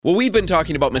Well, we've been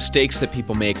talking about mistakes that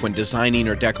people make when designing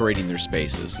or decorating their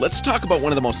spaces. Let's talk about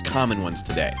one of the most common ones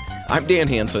today. I'm Dan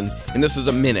Hansen, and this is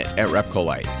a Minute at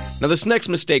Repcolite. Now, this next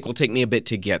mistake will take me a bit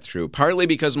to get through, partly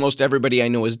because most everybody I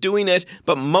know is doing it,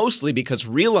 but mostly because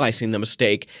realizing the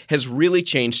mistake has really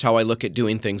changed how I look at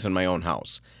doing things in my own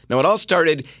house. Now, it all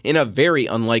started in a very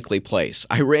unlikely place.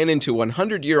 I ran into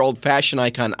 100-year-old fashion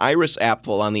icon Iris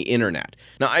Apfel on the internet.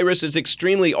 Now, Iris is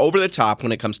extremely over the top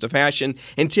when it comes to fashion,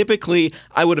 and typically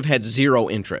I would have had zero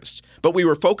interest. But we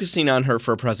were focusing on her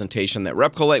for a presentation that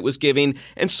Repcolite was giving,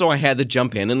 and so I had to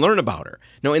jump in and learn about her.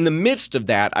 Now, in the midst of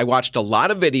that, I watched a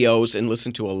lot of videos and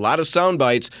listened to a lot of sound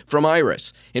bites from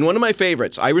Iris. In one of my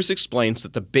favorites, Iris explains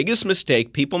that the biggest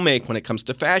mistake people make when it comes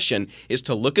to fashion is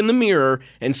to look in the mirror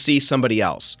and see somebody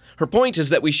else. Her point is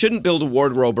that we shouldn't build a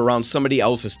wardrobe around somebody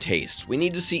else's taste. We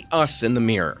need to see us in the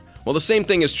mirror. Well, the same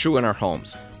thing is true in our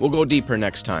homes. We'll go deeper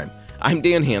next time. I'm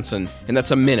Dan Hansen, and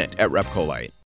that's a Minute at Repcolite.